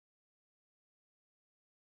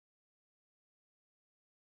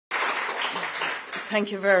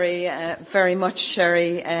Thank you very much,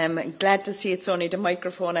 Sherry. Glad to see it's only the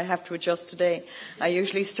microphone I have to adjust today. I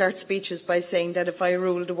usually start speeches by saying that if I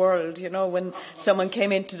ruled the world, when someone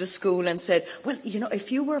came into the school and said, well, if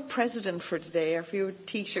you were president for today, or if you were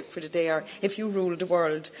Taoiseach for today, or if you ruled the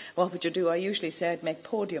world, what would you do? I usually say I'd make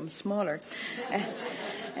podiums smaller,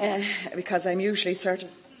 because I'm usually sort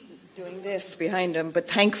of doing this behind him, but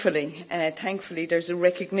thankfully there's a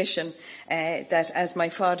recognition that, as my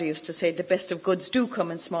father used to say, the best of goods do come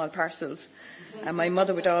in small parcels. And my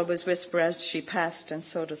mother would always whisper as she passed, and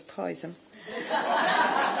so does poison.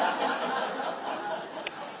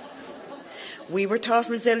 We were taught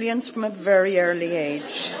resilience from a very early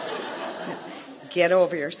age. Get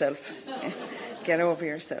over yourself. Get over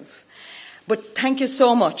yourself. But thank you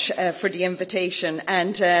so much for the invitation,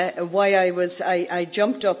 and why I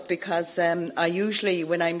jumped up because I usually,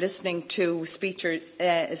 when I'm listening to speakers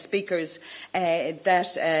that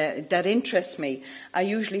interest me, I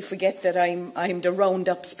usually forget that I'm the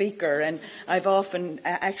round-up speaker, and I've often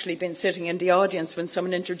actually been sitting in the audience when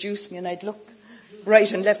someone introduced me, and I'd look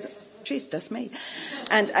right and left. Jeez, that's me,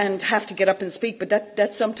 and have to get up and speak. But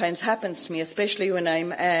that sometimes happens to me, especially when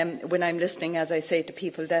I'm listening, as I say, to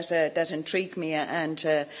people that intrigue me and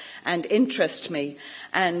interest me.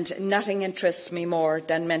 And nothing interests me more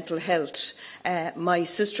than mental health. My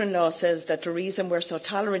sister-in-law says that the reason we're so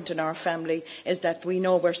tolerant in our family is that we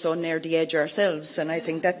know we're so near the edge ourselves, and I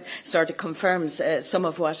think that sort of confirms some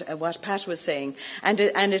of what Pat was saying. And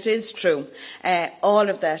it is true. All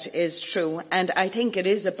of that is true, and I think it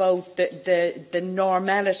is about the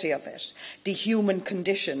normality of it, the human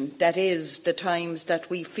condition that is the times that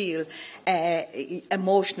we feel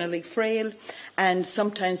emotionally frail, and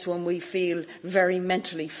sometimes when we feel very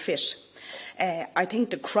mentally fit. I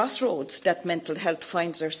think the crossroads that mental health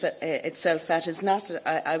finds itself at is not,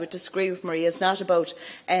 I would disagree with Maria, it's not about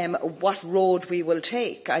what road we will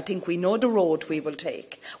take. I think we know the road we will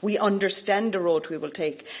take. We understand the road we will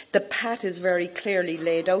take. The path is very clearly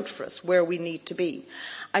laid out for us where we need to be.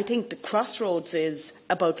 I think the crossroads is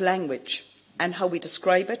about language, and how we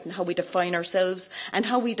describe it, and how we define ourselves, and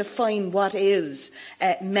how we define what is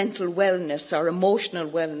mental wellness or emotional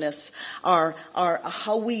wellness, or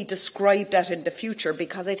how we describe that in the future,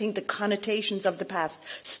 because I think the connotations of the past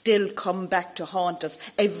still come back to haunt us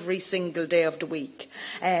every single day of the week.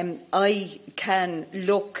 I can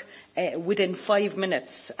look within 5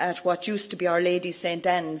 minutes at what used to be Our Lady St.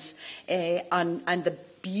 Anne's and the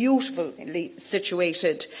beautifully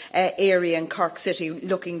situated area in Cork City,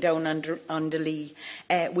 looking down on the Lee,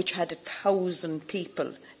 which had 1,000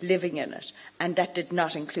 people living in it, and that did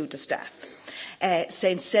not include the staff.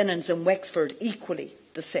 St. Senan's in Wexford, equally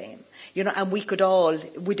the same. And we could all,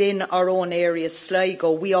 within our own areas,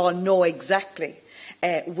 Sligo, we all know exactly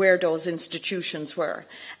where those institutions were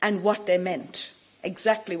and what they meant.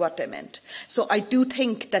 Exactly what they meant. So I do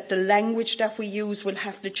think that the language that we use will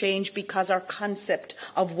have to change, because our concept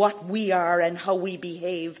of what we are and how we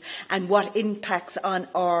behave and what impacts on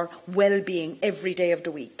our well-being every day of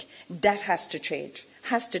the week, that has to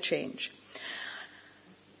change.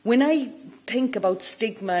 When I think about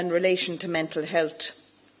stigma in relation to mental health,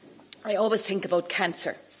 I always think about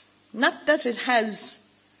cancer. Not that it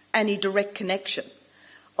has any direct connection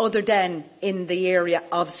other than in the area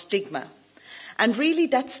of stigma. And really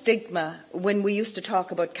that stigma, when we used to talk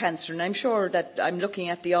about cancer, and I'm sure that I'm looking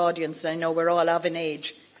at the audience, I know we're all of an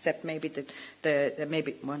age, except maybe the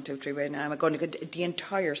maybe 1, 2, 3, right now, I'm going to get the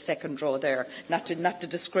entire second row there, not to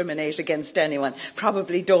discriminate against anyone,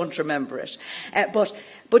 probably don't remember it.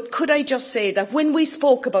 But could I just say that when we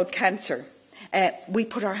spoke about cancer, we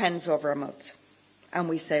put our hands over our mouths and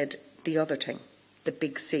we said the other thing, the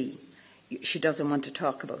big C. She doesn't want to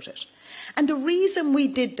talk about it. And the reason we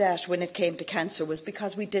did that when it came to cancer was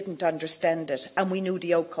because we didn't understand it, and we knew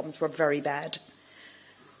the outcomes were very bad.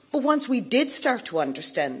 But once we did start to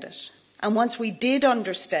understand it, and once we did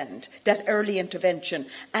understand that early intervention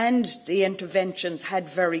and the interventions had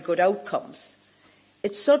very good outcomes,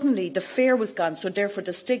 it suddenly, the fear was gone, so therefore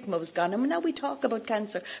the stigma was gone. And now we talk about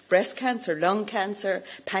cancer, breast cancer, lung cancer,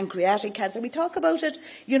 pancreatic cancer. We talk about it,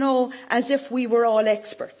 as if we were all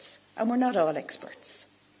experts. And we're not all experts.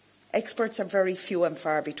 Experts are very few and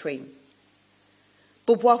far between.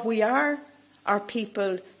 But what we are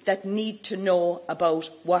people that need to know about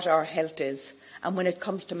what our health is. And when it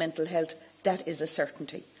comes to mental health, that is a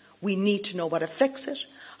certainty. We need to know what affects it,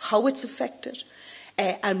 how it's affected,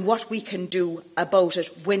 and what we can do about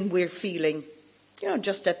it when we're feeling,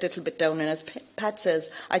 just that little bit down. And as Pat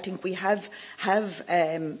says, I think we have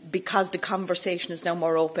because the conversation is now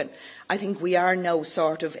more open, I think we are now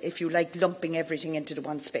sort of, if you like, lumping everything into the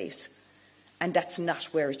one space. And that's not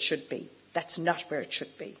where it should be. That's not where it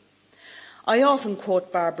should be. I often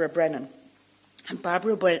quote Barbara Brennan. And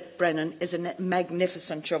Barbara Brennan is a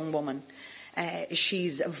magnificent young woman.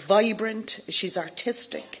 She's vibrant, she's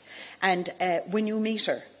artistic, and when you meet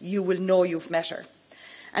her, you will know you've met her.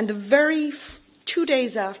 And the very 2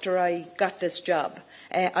 days after I got this job,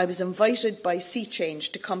 I was invited by Sea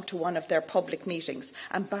Change to come to one of their public meetings,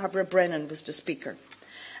 and Barbara Brennan was the speaker.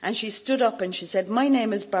 And she stood up and she said, "My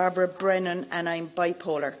name is Barbara Brennan and I'm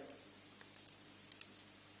bipolar."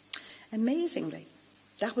 Amazingly,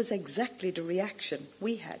 that was exactly the reaction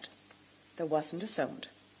we had. There wasn't a sound.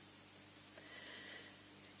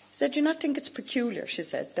 She said, "Do you not think it's peculiar," she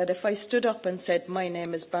said, "that if I stood up and said, 'My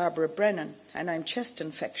name is Barbara Brennan and I'm chest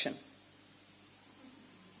infection'?"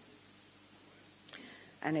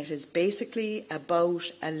 And it is basically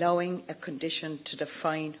about allowing a condition to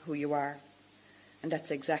define who you are. And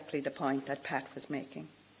that's exactly the point that Pat was making.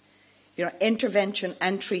 You know, intervention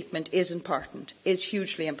and treatment is important, is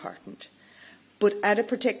hugely important. But at a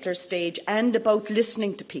particular stage, and about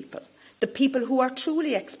listening to people, the people who are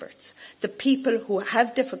truly experts, the people who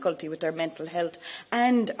have difficulty with their mental health,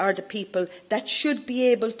 and are the people that should be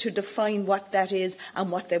able to define what that is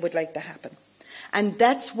and what they would like to happen. And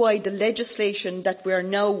that's why the legislation that we're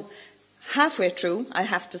now halfway through, I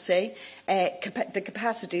have to say, the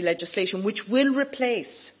capacity legislation, which will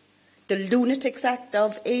replace the Lunatics Act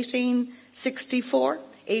of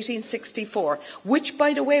 1864, which,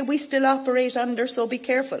 by the way, we still operate under, so be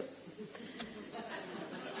careful.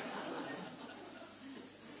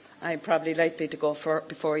 I'm probably likely to go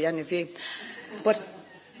before any of you. But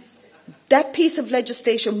that piece of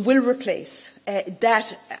legislation will replace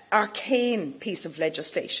that arcane piece of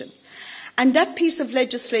legislation. And that piece of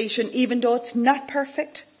legislation, even though it's not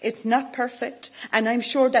perfect, and I'm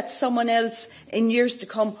sure that someone else in years to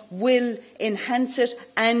come will enhance it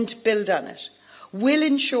and build on it, will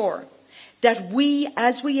ensure that we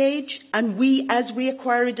as we age, and we as we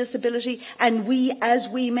acquire a disability, and we as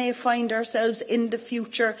we may find ourselves in the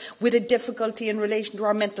future with a difficulty in relation to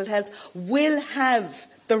our mental health, will have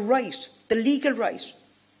the right, the legal right,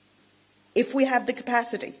 if we have the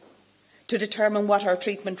capacity, to determine what our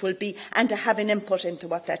treatment will be and to have an input into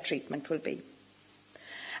what that treatment will be.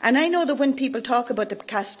 And I know that when people talk about the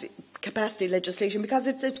capacity legislation, because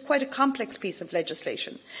it's quite a complex piece of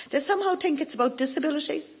legislation, they somehow think it's about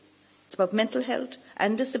disabilities, it's about mental health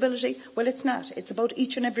and disability. Well, it's not. It's about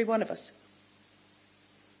each and every one of us.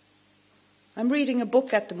 I'm reading a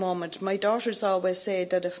book at the moment. My daughters always say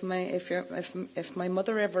that if my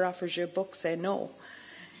mother ever offers you a book, say no.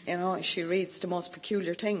 You know, she reads the most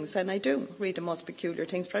peculiar things, and I do read the most peculiar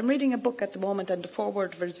things. But I'm reading a book at the moment, and the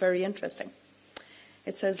foreword of it is very interesting.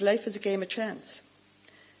 It says, "Life is a game of chance.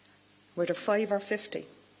 Whether 5 or 50,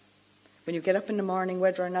 when you get up in the morning,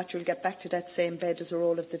 whether or not you'll get back to that same bed is a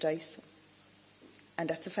roll of the dice." And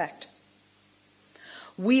that's a fact.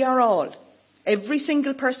 We are all, every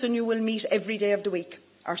single person you will meet every day of the week,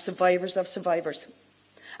 are survivors of survivors.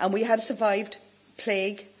 And we have survived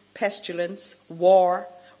plague, pestilence, war,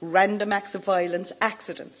 random acts of violence,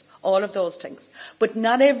 accidents, all of those things. But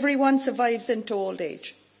not everyone survives into old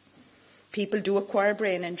age. People do acquire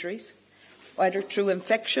brain injuries, either through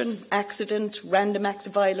infection, accident, random acts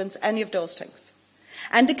of violence, any of those things.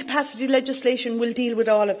 And the capacity legislation will deal with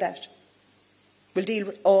all of that.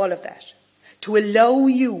 To allow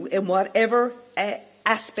you, in whatever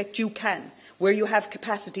aspect you can, where you have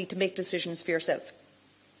capacity to make decisions for yourself.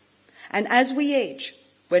 And as we age,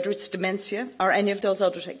 whether it's dementia or any of those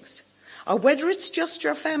other things, or whether it's just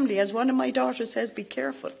your family, as one of my daughters says, be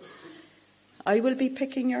careful, I will be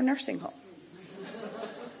picking your nursing home.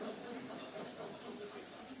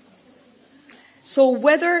 So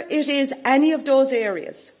whether it is any of those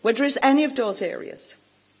areas,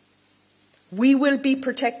 we will be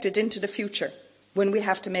protected into the future when we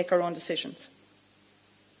have to make our own decisions.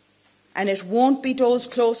 And it won't be those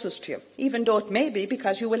closest to you, even though it may be,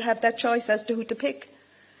 because you will have that choice as to who to pick.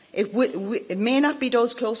 It may not be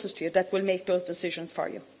those closest to you that will make those decisions for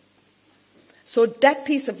you. So that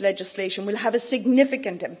piece of legislation will have a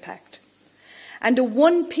significant impact. And the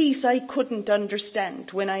one piece I couldn't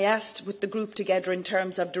understand when I asked with the group together in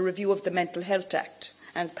terms of the review of the Mental Health Act,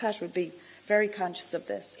 and Pat would be very conscious of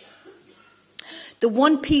this, the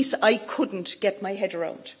one piece I couldn't get my head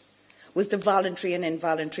around was the voluntary and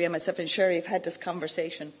involuntary. And myself and Sherry have had this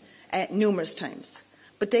conversation numerous times.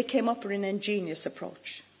 But they came up with an ingenious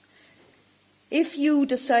approach. If you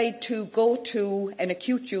decide to go to an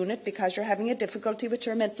acute unit because you're having a difficulty with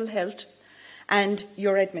your mental health and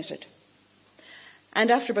you're admitted, and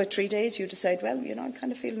after about 3 days you decide, well, you know, I'm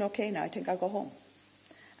kind of feeling okay now, I think I'll go home.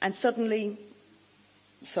 And suddenly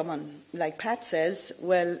someone like Pat says,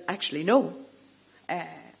 well, actually, no,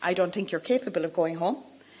 I don't think you're capable of going home,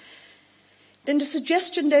 then the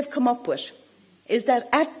suggestion they've come up with is that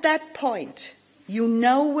at that point, you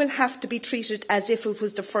now will have to be treated as if it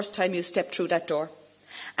was the first time you stepped through that door.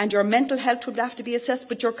 And your mental health will have to be assessed,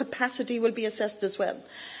 but your capacity will be assessed as well.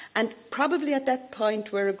 And probably at that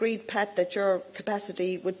point, we're agreed, Pat, that your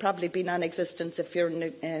capacity would probably be non-existent if you're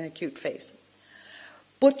in an acute phase.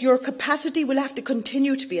 But your capacity will have to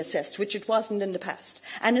continue to be assessed, which it wasn't in the past.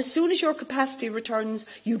 And as soon as your capacity returns,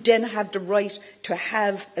 you then have the right to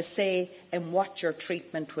have a say in what your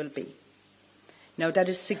treatment will be. Now, that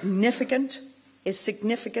is significant,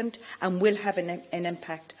 and will have an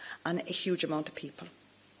impact on a huge amount of people.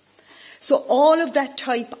 So all of that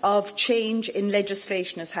type of change in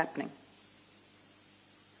legislation is happening.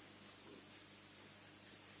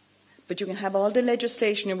 But you can have all the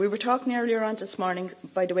legislation, and we were talking earlier on this morning,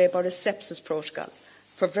 by the way, about a sepsis protocol,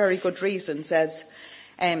 for very good reasons, as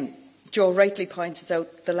Joe rightly points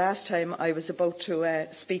out. The last time I was about to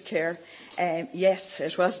speak here, yes,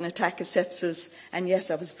 it was an attack of sepsis, and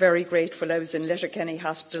yes, I was very grateful. I was in Letterkenny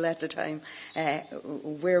Hospital at the time.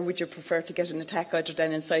 Where would you prefer to get an attack other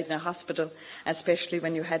than inside in a hospital, especially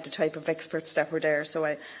when you had the type of experts that were there? So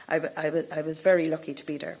I was very lucky to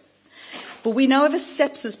be there. But we now have a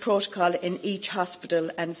sepsis protocol in each hospital,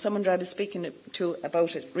 and someone that I was speaking to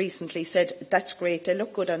about it recently said, that's great, they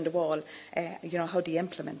look good on the wall, how do you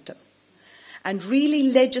implement them? And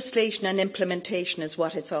really, legislation and implementation is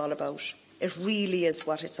what it's all about. It really is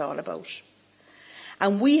what it's all about.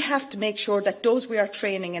 And we have to make sure that those we are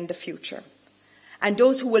training in the future, and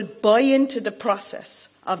those who will buy into the process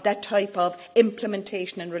of that type of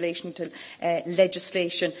implementation in relation to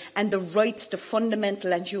legislation and the rights, the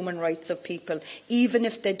fundamental and human rights of people, even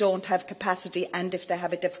if they don't have capacity and if they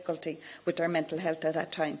have a difficulty with their mental health at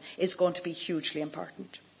that time, is going to be hugely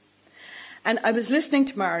important. And I was listening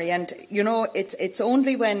to Mary, and, it's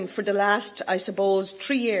only when, for the last, I suppose,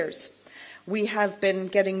 3 years, we have been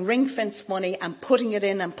getting ring-fence money and putting it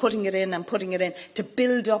in and putting it in and putting it in to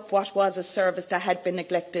build up what was a service that had been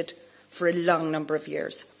neglected for a long number of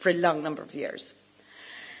years,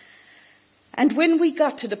 And when we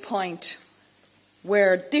got to the point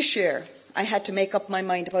where this year I had to make up my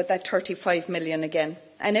mind about that 35 million again,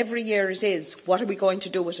 and every year it is, what are we going to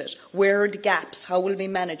do with it? Where are the gaps? How will we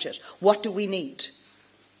manage it? What do we need?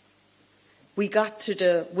 We got to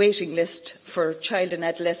the waiting list for child and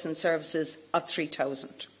adolescent services of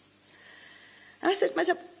 3,000. And I said to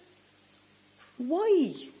myself,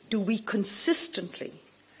 why do we consistently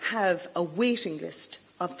have a waiting list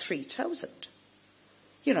of 3,000?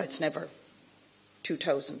 It's never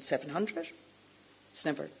 2,700. It's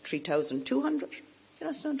never 3,200.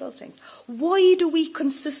 It's none of those things. Why do we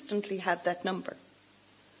consistently have that number?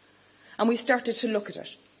 And we started to look at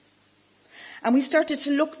it. And we started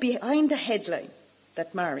to look behind the headline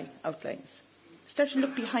that Mary outlines. Started to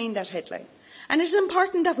look behind that headline. And it's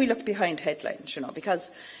important that we look behind headlines,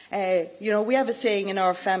 because, we have a saying in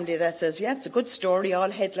our family that says, yeah, it's a good story, all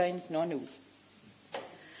headlines, no news.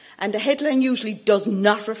 And the headline usually does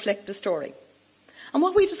not reflect the story. And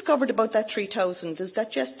what we discovered about that 3,000 is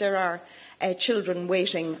that, yes, there are children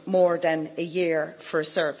waiting more than a year for a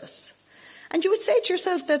service. And you would say to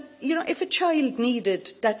yourself that, if a child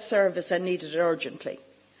needed that service and needed it urgently,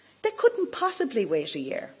 they couldn't possibly wait a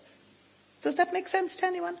year. Does that make sense to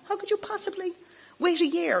anyone? How could you possibly wait a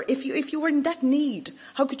year? If you were in that need,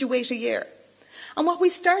 how could you wait a year? And what we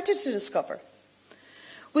started to discover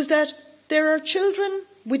was that there are children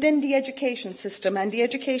within the education system, and the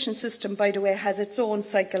education system, by the way, has its own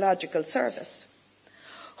psychological service,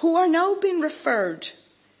 who are now being referred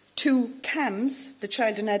to CAMS, the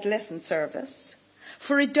Child and Adolescent Service,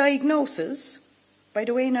 for a diagnosis. By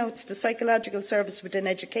the way, now it's the psychological service within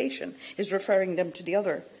education is referring them to the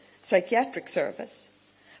other psychiatric service,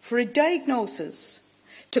 for a diagnosis,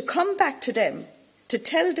 to come back to them, to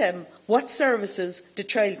tell them what services the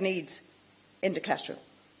child needs in the classroom.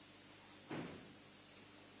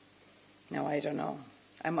 Now, I don't know.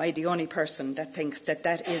 Am I the only person that thinks that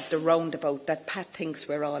that is the roundabout that Pat thinks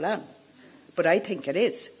we're all on? But I think it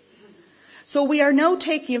is. So we are now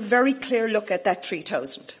taking a very clear look at that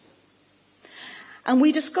 3,000. And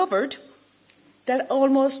we discovered that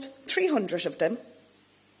almost 300 of them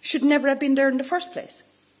should never have been there in the first place.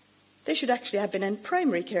 They should actually have been in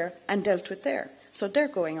primary care and dealt with there. So they're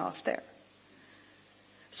going off there.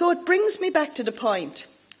 So it brings me back to the point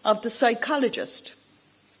of the psychologist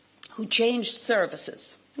who changed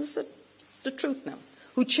services. This is the truth now.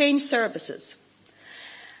 Who changed services.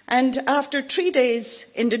 And after 3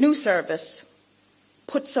 days in the new service,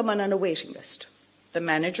 put someone on a waiting list. The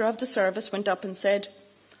manager of the service went up and said,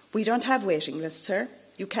 We don't have waiting lists here.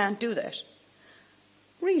 You can't do that.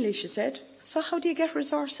 Really, she said. So how do you get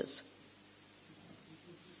resources?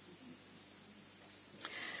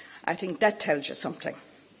 I think that tells you something.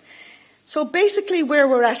 So basically where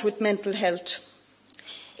we're at with mental health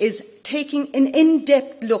is taking an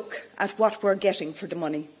in-depth look at what we're getting for the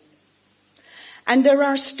money. And there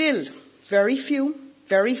are still very few,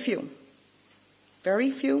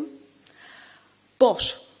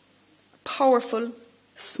 but powerful,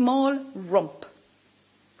 small rump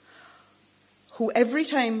who every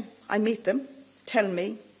time I meet them tell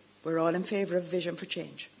me we're all in favour of vision for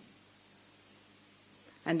change.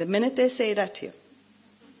 And the minute they say that to you,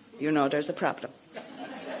 you know there's a problem.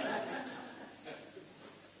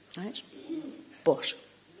 Right? But,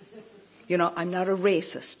 you know, I'm not a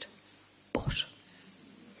racist, but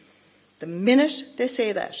the minute they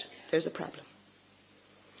say that, there's a problem.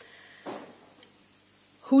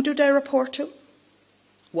 Who do they report to?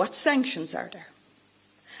 What sanctions are there?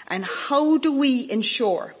 And how do we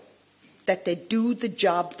ensure that they do the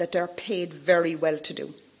job that they're paid very well to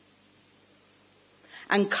do?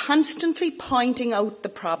 And constantly pointing out the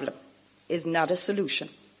problem is not a solution.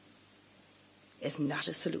 Is not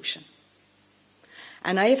a solution.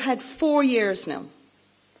 And I have had 4 years now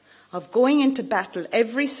of going into battle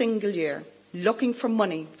every single year, looking for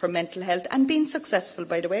money for mental health, and being successful,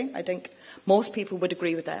 by the way. I think most people would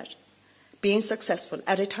agree with that. Being successful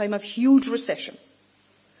at a time of huge recession.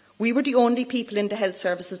 We were the only people in the health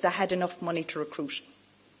services that had enough money to recruit.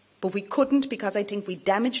 But we couldn't because I think we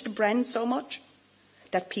damaged the brand so much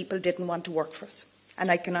that people didn't want to work for us. And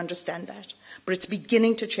I can understand that. But it's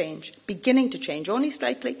beginning to change, only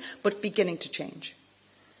slightly, but beginning to change.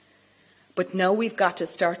 But now we've got to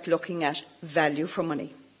start looking at value for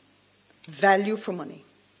money. Value for money.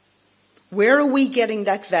 Where are we getting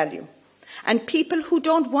that value? And people who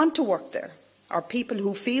don't want to work there, or people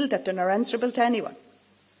who feel that they're not answerable to anyone,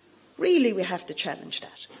 really we have to challenge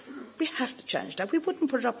that. We have to challenge that. We wouldn't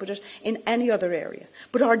put up with it in any other area.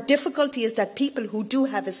 But our difficulty is that people who do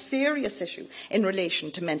have a serious issue in relation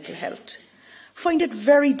to mental health find it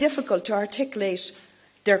very difficult to articulate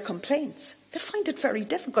their complaints. They find it very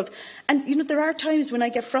difficult. And, you know, there are times when I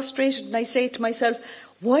get frustrated and I say to myself,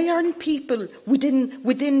 why aren't people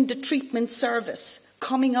within the treatment service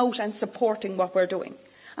coming out and supporting what we're doing?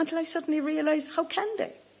 Until I suddenly realise, how can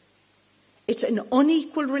they? It's an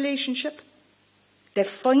unequal relationship. They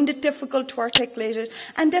find it difficult to articulate it,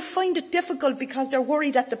 and they find it difficult because they're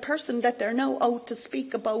worried that the person that they're now out to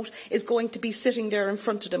speak about is going to be sitting there in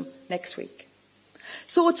front of them next week.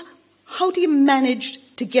 So it's, how do you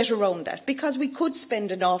manage to get around that? Because we could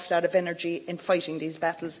spend an awful lot of energy in fighting these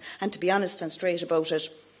battles, and to be honest and straight about it,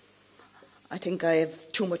 I think I have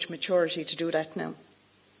too much maturity to do that now.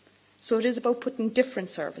 So it is about putting different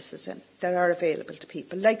services in that are available to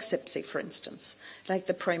people, like SIPSI, for instance, like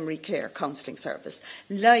the primary care counselling service,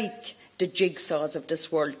 like the jigsaws of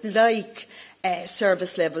this world, like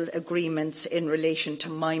service level agreements in relation to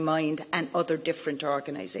My Mind and other different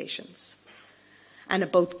organisations, and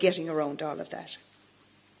about getting around all of that.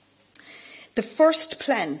 The first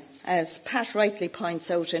plan, as Pat rightly points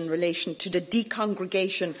out in relation to the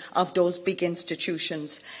decongregation of those big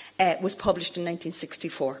institutions, was published in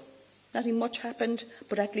 1964. Nothing much happened,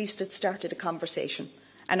 but at least it started a conversation.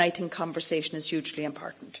 And I think conversation is hugely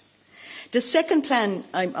important. The second plan,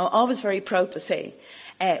 I'm always very proud to say,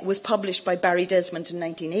 was published by Barry Desmond in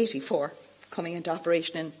 1984, coming into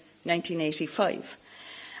operation in 1985.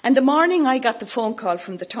 And the morning I got the phone call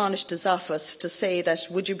from the Taoiseach's office to say that,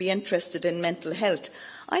 would you be interested in mental health?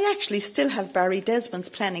 I actually still have Barry Desmond's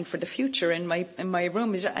planning for the future in my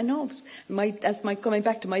room. I know, coming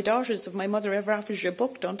back to my daughters, if my mother ever offers you a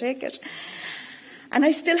book, don't take it. And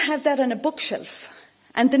I still have that on a bookshelf.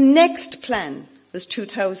 And the next plan was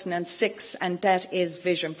 2006, and that is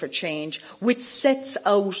Vision for Change, which sets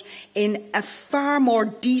out in a far more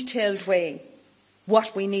detailed way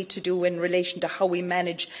what we need to do in relation to how we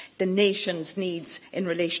manage the nation's needs in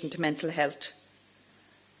relation to mental health.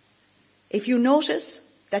 If you notice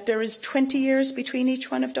that there is 20 years between each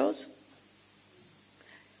one of those,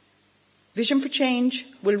 Vision for Change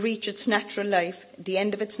will reach its natural life, the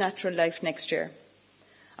end of its natural life next year.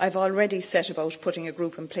 I've already set about putting a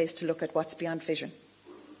group in place to look at what's beyond vision.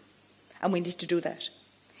 And we need to do that.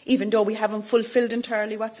 Even though we haven't fulfilled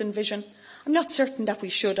entirely what's in vision, I'm not certain that we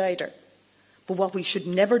should either. But what we should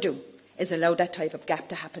never do is allow that type of gap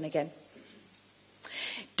to happen again.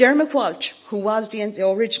 Dermot Walsh, who was the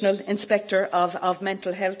original inspector of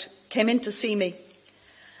mental health, came in to see me.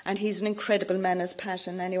 And he's an incredible man, as Pat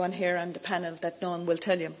and anyone here on the panel that know him will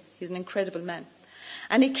tell you. He's an incredible man.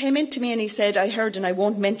 And he came in to me and he said, I heard, and I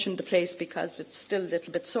won't mention the place because it's still a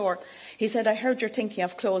little bit sore. He said, I heard you're thinking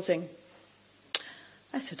of closing.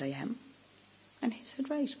 I said, I am. And he said,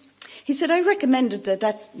 right. He said, I recommended that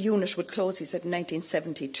that unit would close, he said, in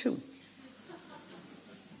 1972.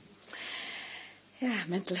 Yeah,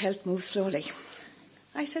 mental health moves slowly.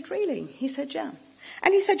 I said, really? He said, yeah.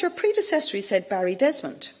 And he said, your predecessor, he said, Barry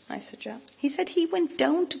Desmond. I said, yeah. He said, he went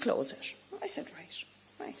down to close it. I said, right.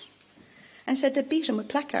 And he said, they beat him with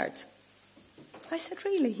placards. I said,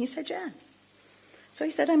 really? He said, yeah. So he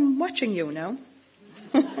said, I'm watching you now.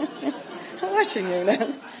 I'm watching you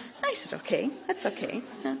now. I said, okay, that's okay.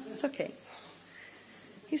 Yeah, it's okay.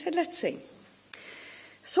 He said, let's see.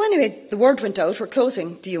 So anyway, the word went out, we're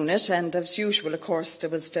closing the unit, and as usual, of course, there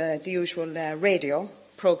was the usual radio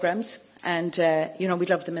programmes, and, we'd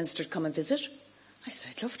love the minister to come and visit. I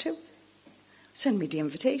said, I'd love to. Send me the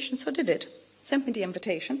invitation, so they did. Sent me the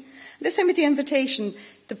invitation. And they sent me the invitation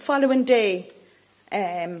the following day,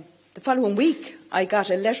 the following week, I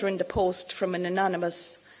got a letter in the post from an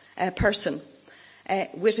anonymous person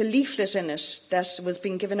with a leaflet in it that was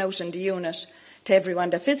being given out in the unit to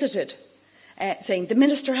everyone that visited, saying, the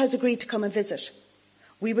minister has agreed to come and visit.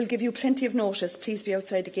 We will give you plenty of notice. Please be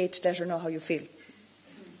outside the gate to let her know how you feel.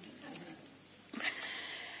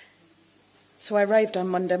 So I arrived on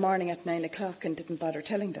Monday morning at 9 o'clock and didn't bother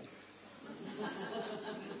telling them.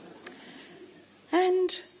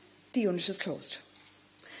 And the unit is closed.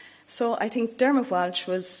 So I think Dermot Walsh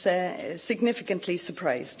was significantly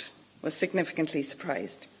surprised.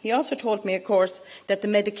 He also told me, of course, that the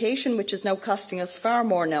medication, which is now costing us far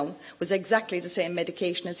more now, was exactly the same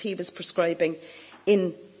medication as he was prescribing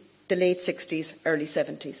in the late 60s, early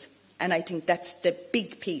 70s. And I think that's the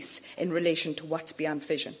big piece in relation to what's beyond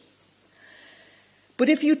vision. But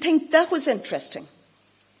if you think that was interesting,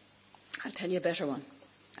 I'll tell you a better one.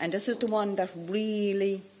 And this is the one that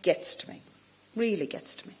really gets to me.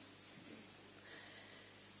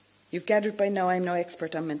 You've gathered by now I'm no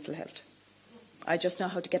expert on mental health. I just know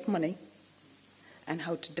how to get money and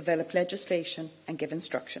how to develop legislation and give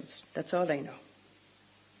instructions. That's all I know.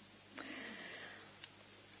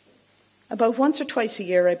 About once or twice a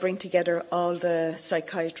year I bring together all the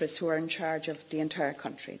psychiatrists who are in charge of the entire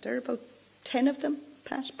country. There are about 10 of them,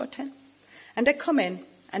 Pat, about 10. And they come in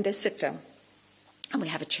and they sit down and we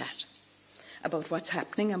have a chat about what's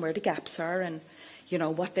happening and where the gaps are and,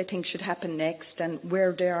 what they think should happen next and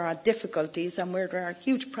where there are difficulties and where there are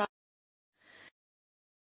huge problems.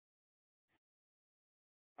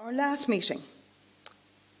 Our last meeting,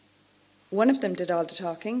 one of them did all the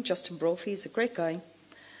talking, Justin Brophy, he's a great guy.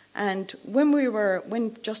 And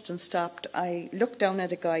when Justin stopped, I looked down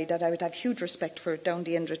at a guy that I would have huge respect for down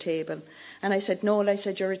the end of the table. And I said, Noel, I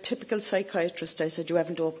said, you're a typical psychiatrist. I said, you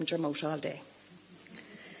haven't opened your mouth all day.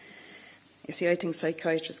 You see, I think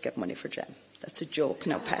psychiatrists get money for jam. That's a joke.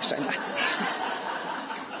 No, Pat, I'm not saying.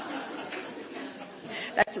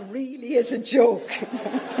 That really is a joke.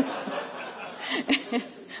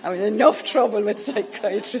 I'm in enough trouble with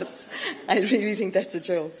psychiatrists. I really think that's a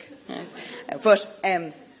joke. But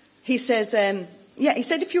he says, he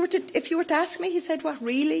said, if you were to ask me, he said, what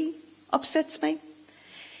really upsets me?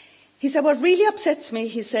 He said, what really upsets me,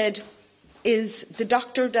 he said, is the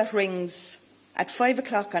doctor that rings at 5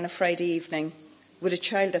 o'clock on a Friday evening with a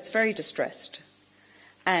child that's very distressed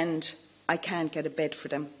and I can't get a bed for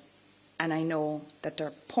them. And I know that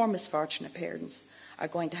their poor misfortunate parents are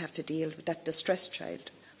going to have to deal with that distressed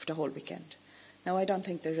child for the whole weekend. Now, I don't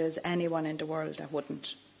think there is anyone in the world that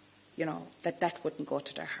wouldn't, that wouldn't go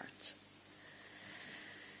to their hearts.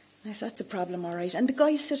 And I said, that's a problem, all right. And the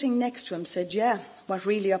guy sitting next to him said, yeah, what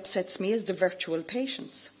really upsets me is the virtual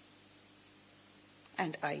patients.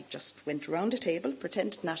 And I just went around the table,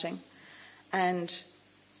 pretended nothing. And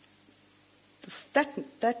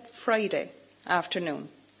that Friday afternoon,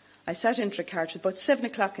 I sat in the car, it was about 7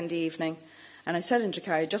 o'clock in the evening, and I sat in the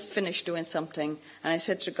car, I just finished doing something, and I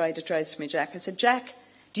said to the guy that drives for me, Jack, I said, Jack,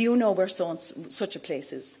 do you know where such a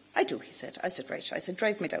place is? I do, he said. I said, right. I said,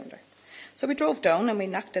 drive me down there. So we drove down and we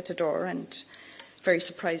knocked at the door and a very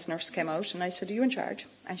surprised nurse came out and I said, are you in charge?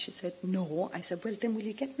 And she said, no. I said, well, then will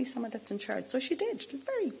you get me someone that's in charge? So she did, a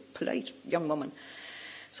very polite young woman.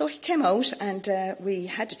 So he came out and we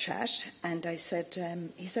had a chat and I said,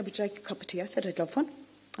 he said, would you like a cup of tea? I said, I'd love one.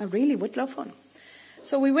 I really would love one.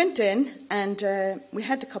 So we went in and we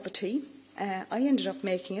had the cup of tea. I ended up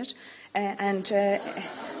making it and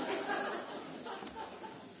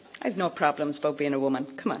I've no problems about being a woman.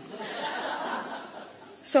 Come on.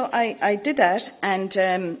 So I did that,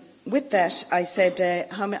 and with that I said,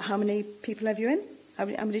 how many people have you in? How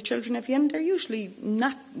many children have you in? They're usually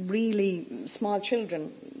not really small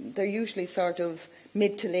children, they're usually sort of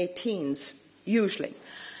mid to late teens, usually.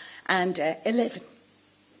 And 11.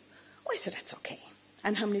 Oh, I said, that's okay.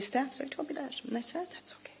 And how many staff? So I told me that. And I said,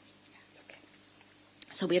 that's okay. Yeah, it's okay.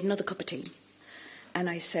 So we had another cup of tea. And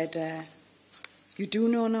I said, you do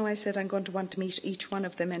know now, I said, I'm going to want to meet each one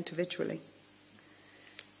of them individually.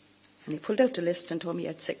 And he pulled out the list and told me he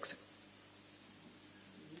had 6.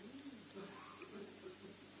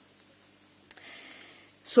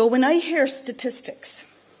 So when I hear statistics,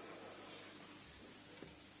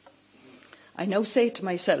 I now say to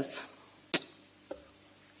myself,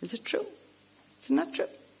 is it true? Is it not true?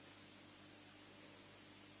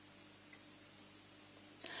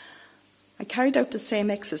 I carried out the same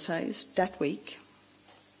exercise that week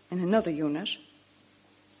in another unit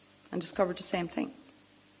and discovered the same thing.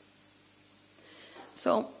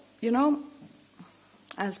 So, you know,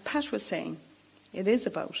 as Pat was saying, it is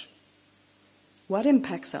about what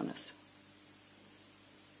impacts on us.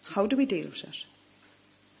 How do we deal with it?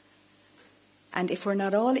 And if we're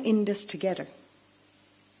not all in this together,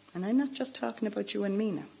 and I'm not just talking about you and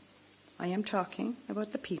me now, I am talking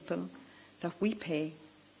about the people that we pay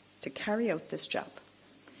to carry out this job.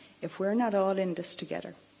 If we're not all in this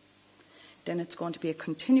together, then it's going to be a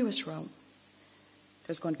continuous row.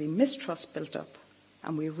 There's going to be mistrust built up,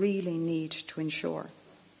 and we really need to ensure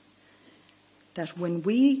that when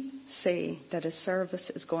we say that a service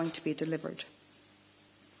is going to be delivered,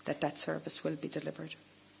 that service will be delivered.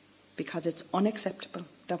 Because it's unacceptable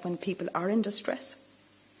that when people are in distress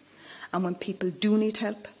and when people do need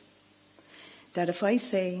help, that if I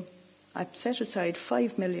say I've set aside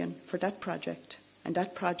 5 million for that project and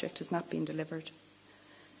that project is not being delivered,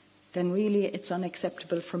 then really it's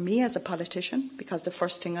unacceptable for me as a politician, because the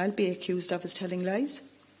first thing I'll be accused of is telling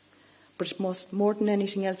lies. But more than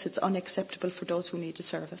anything else, it's unacceptable for those who need the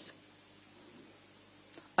service.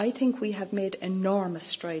 I think we have made enormous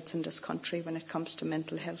strides in this country when it comes to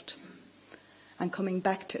mental health. And coming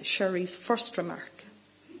back to Sherry's first remark,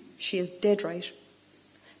 she is dead right.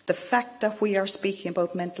 The fact that we are speaking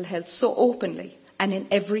about mental health so openly and in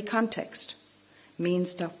every context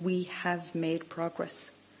means that we have made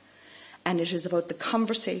progress. And it is about the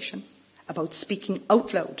conversation, about speaking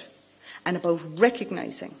out loud, and about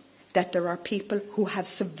recognising that there are people who have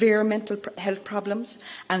severe mental health problems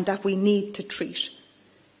and that we need to treat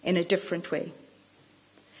in a different way.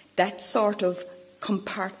 That sort of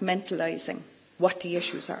compartmentalising what the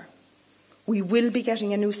issues are. We will be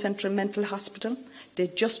getting a new central mental hospital. They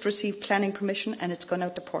just received planning permission and it's gone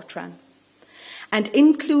out to Portrane. And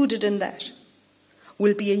included in that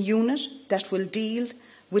will be a unit that will deal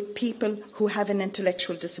with people who have an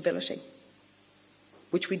intellectual disability,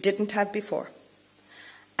 which we didn't have before.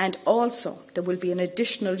 And also there will be an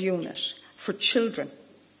additional unit for children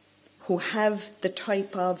who have the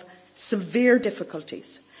type of severe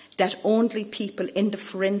difficulties that only people in the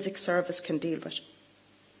forensic service can deal with.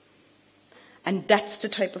 And that's the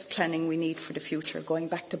type of planning we need for the future, going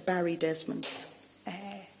back to Barry Desmond's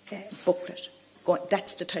booklet.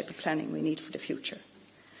 That's the type of planning we need for the future.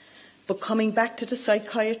 But coming back to the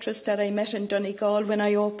psychiatrist that I met in Donegal when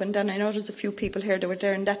I opened, and I know there's a few people here that were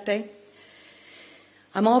there on that day,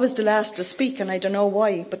 I'm always the last to speak, and I don't know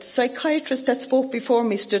why, but the psychiatrist that spoke before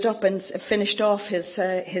me stood up and finished off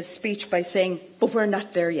his speech by saying, but we're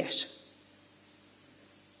not there yet.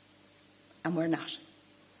 And we're not.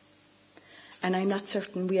 And I'm not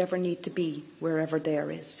certain we ever need to be wherever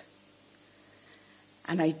there is.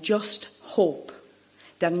 And I just hope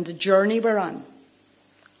that in the journey we're on,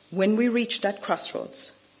 when we reach that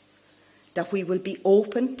crossroads, that we will be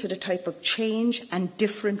open to the type of change and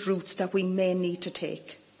different routes that we may need to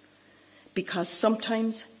take. Because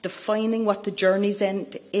sometimes defining what the journey's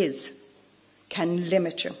end is can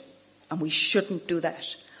limit you. And we shouldn't do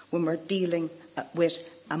that when we're dealing with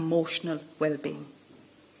emotional well-being.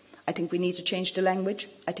 I think we need to change the language.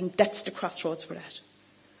 I think that's the crossroads we're at.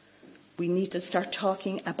 We need to start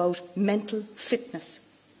talking about mental fitness.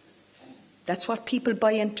 That's what people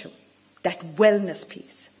buy into. That wellness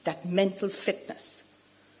piece, that mental fitness.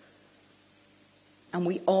 And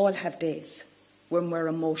we all have days when we're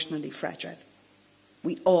emotionally fragile.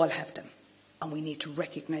 We all have them, and we need to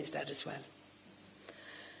recognise that as well.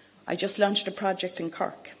 I just launched a project in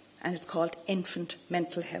Cork, and it's called Infant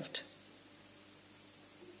Mental Health.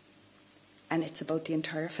 And it's about the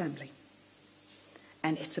entire family.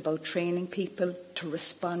 And it's about training people to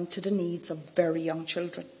respond to the needs of very young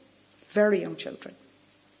children. Very young children.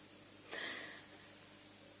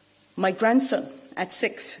 My grandson, at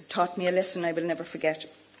 6, taught me a lesson I will never forget.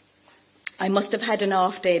 I must have had an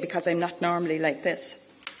off day because I'm not normally like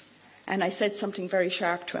this. And I said something very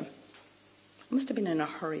sharp to him. I must have been in a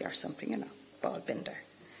hurry or something, ball bender.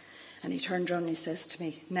 And he turned around and he says to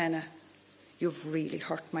me, Nana, you've really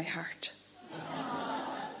hurt my heart.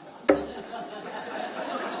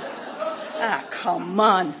 Ah, come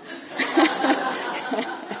on.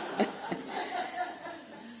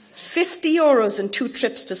 €50 and 2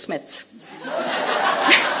 trips to Smith's.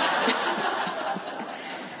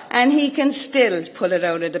 And he can still pull it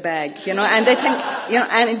out of the bag, and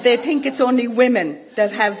they think it's only women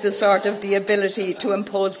that have the ability to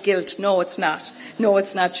impose guilt. No, it's not. No,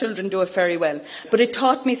 it's not. Children do it very well. But it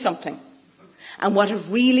taught me something. And what it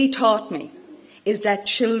really taught me is that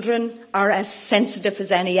children are as sensitive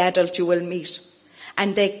as any adult you will meet.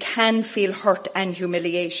 And they can feel hurt and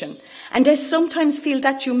humiliation. And they sometimes feel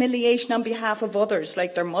that humiliation on behalf of others,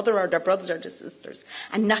 like their mother or their brothers or their sisters,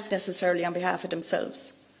 and not necessarily on behalf of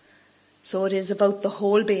themselves. So it is about the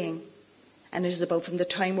whole being, and it is about from the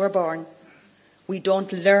time we're born. We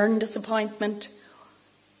don't learn disappointment,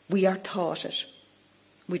 we are taught it.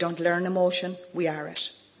 We don't learn emotion, we are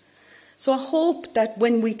it. So I hope that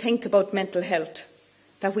when we think about mental health,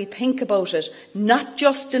 that we think about it not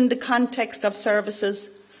just in the context of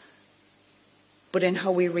services, but in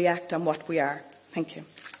how we react on what we are. Thank you.